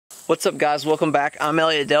What's up, guys? Welcome back. I'm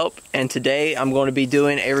Elliot Delp, and today I'm going to be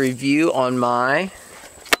doing a review on my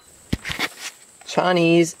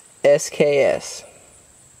Chinese SKS.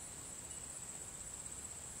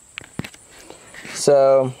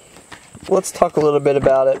 So let's talk a little bit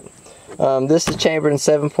about it. This is chambered in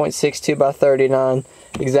 7.62 by 39,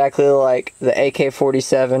 exactly like the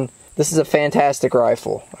AK-47. This is a fantastic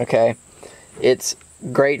rifle, okay? It's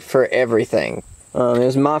great for everything. It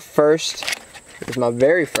was my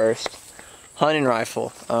very first hunting rifle.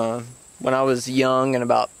 When I was young and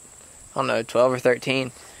about, I don't know, 12 or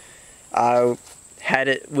 13, I had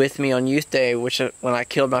it with me on youth day, when I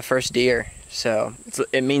killed my first deer. So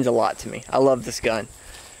it means a lot to me. I love this gun.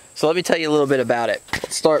 So let me tell you a little bit about it.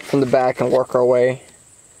 Let's start from the back and work our way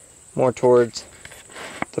more towards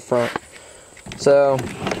the front. So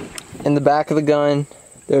in the back of the gun,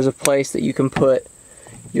 there's a place that you can put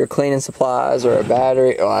your cleaning supplies or a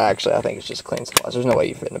battery. Well, actually, I think it's just cleaning supplies. There's no way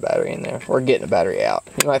you fit a battery in there, or getting a battery out.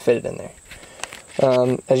 You might fit it in there.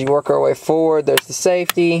 As you work our way forward, there's the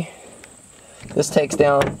safety. This takes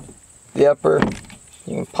down the upper.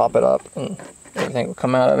 You can pop it up and everything will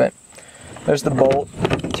come out of it. There's the bolt.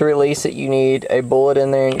 To release it, you need a bullet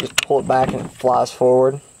in there, and you just pull it back and it flies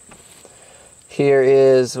forward. Here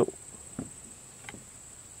is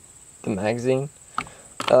the magazine.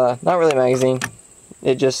 Not really a magazine.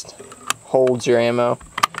 It just holds your ammo,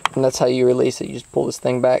 and that's how you release it. You just pull this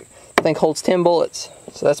thing back. The thing holds 10 bullets,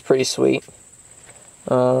 so that's pretty sweet.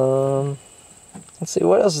 Let's see,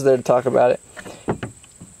 what else is there to talk about it?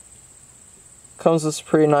 Comes with some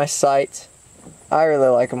pretty nice sights. I really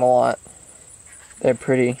like them a lot. They're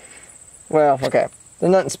pretty, well, okay, they're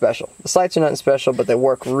nothing special. The sights are nothing special, but they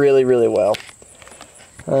work really, really well.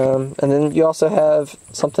 And then you also have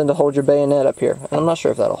something to hold your bayonet up here. And I'm not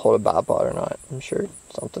sure if that'll hold a bipod or not. I'm sure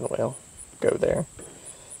something will go there.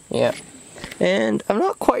 Yeah. And I'm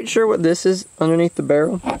not quite sure what this is underneath the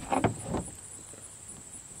barrel.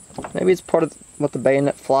 Maybe it's part of what the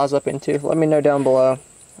bayonet flies up into. Let me know down below.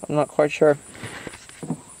 I'm not quite sure.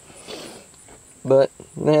 But,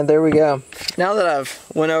 yeah, there we go. Now that I've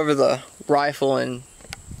went over the rifle in,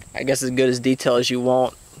 I guess, as good as detail as you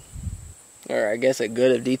want, or I guess as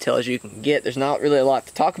good of detail as you can get, there's not really a lot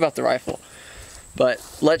to talk about the rifle, but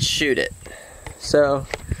let's shoot it. So,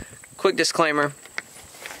 quick disclaimer,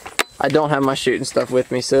 I don't have my shooting stuff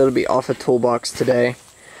with me, so it'll be off a toolbox today,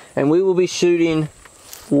 and we will be shooting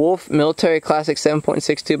Wolf Military Classic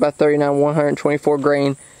 7.62 by 39 124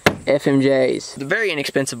 grain FMJs. The very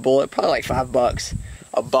inexpensive bullet, probably like $5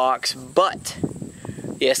 a box, but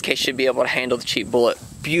the SK should be able to handle the cheap bullet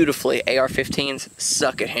beautifully. AR-15s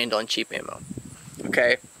suck at handling cheap ammo.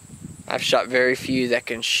 Okay? I've shot very few that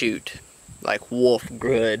can shoot like Wolf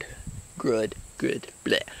good.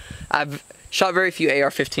 Bleh. I've shot very few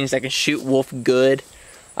AR-15s that can shoot Wolf good.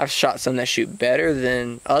 I've shot some that shoot better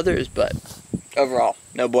than others, but overall,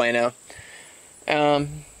 no bueno.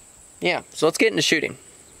 Yeah, so let's get into shooting.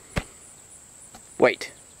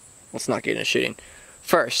 Wait, let's not get into shooting.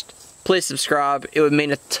 First, please subscribe. It would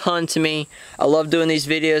mean a ton to me. I love doing these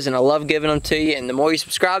videos and I love giving them to you, and the more you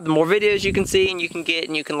subscribe, the more videos you can see and you can get,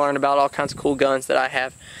 and you can learn about all kinds of cool guns that I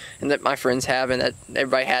have and that my friends have and that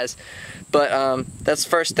everybody has. But that's the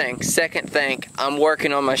first thing. Second thing, I'm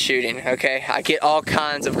working on my shooting, okay? I get all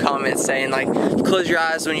kinds of comments saying like, close your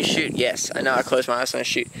eyes when you shoot. Yes, I know I close my eyes when I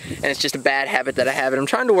shoot, and it's just a bad habit that I have, and I'm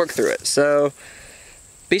trying to work through it. So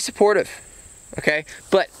be supportive, okay?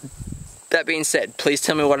 But that being said, please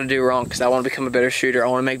tell me what I do wrong, because I want to become a better shooter. I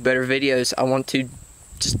want to make better videos. I want to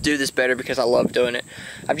just do this better because I love doing it.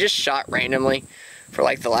 I've just shot randomly for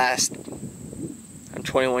like the last, I'm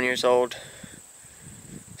 21 years old.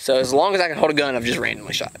 So as long as I can hold a gun, I've just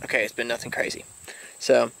randomly shot. Okay, it's been nothing crazy.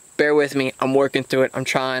 So bear with me. I'm working through it. I'm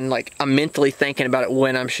trying, like, I'm mentally thinking about it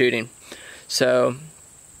when I'm shooting. So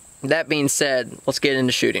that being said, let's get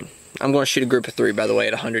into shooting. I'm going to shoot a group of 3, by the way,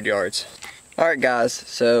 at 100 yards. Alright guys,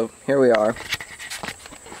 so here we are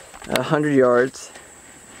at 100 yards.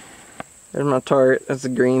 There's my target. That's a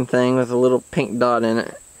green thing with a little pink dot in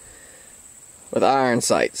it with iron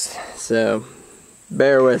sights, so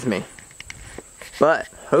bear with me, but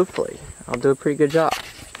hopefully I'll do a pretty good job.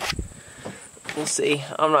 We'll see.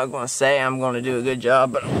 I'm not going to say I'm going to do a good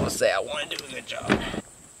job, but I'm going to say I want to do a good job.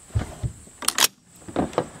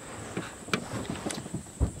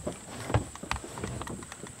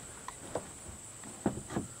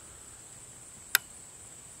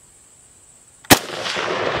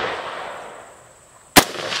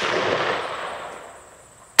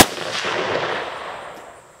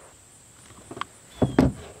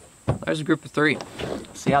 There's a group of 3.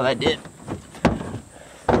 Let's see how that did.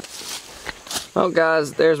 Oh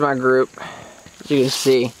guys, there's my group. As you can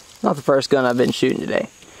see, Not the first gun I've been shooting today.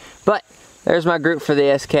 But there's my group for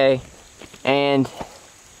the SK, and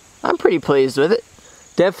I'm pretty pleased with it.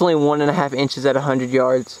 Definitely 1.5 inches at 100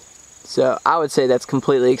 yards. So I would say that's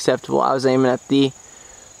completely acceptable. I was aiming at the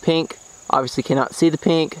pink. Obviously cannot see the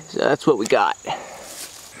pink, so that's what we got.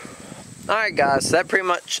 Alright guys, so that pretty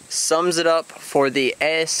much sums it up for the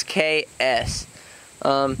SKS.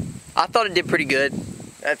 I thought it did pretty good.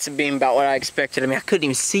 That's being about what I expected. I mean, I couldn't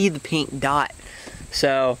even see the pink dot.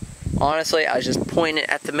 So honestly, I was just pointing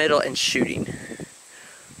at the middle and shooting.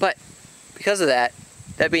 But because of that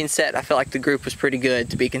being said, I felt like the group was pretty good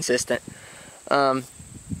to be consistent.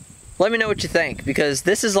 Let me know what you think, because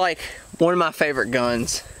this is like one of my favorite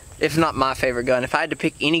guns, if not my favorite gun. If I had to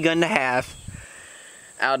pick any gun to have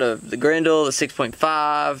out of the Grendel, the 6.5,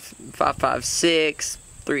 5.56,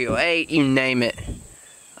 308, you name it,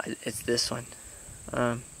 it's this one.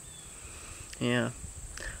 Yeah,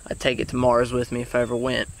 I'd take it to Mars with me if I ever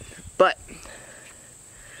went. But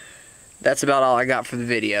that's about all I got for the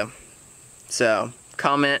video. So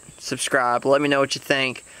comment, subscribe, let me know what you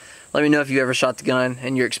think. Let me know if you ever shot the gun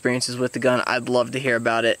and your experiences with the gun. I'd love to hear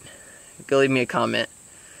about it. Go leave me a comment.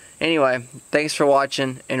 Anyway, thanks for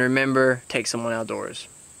watching, and remember, take someone outdoors.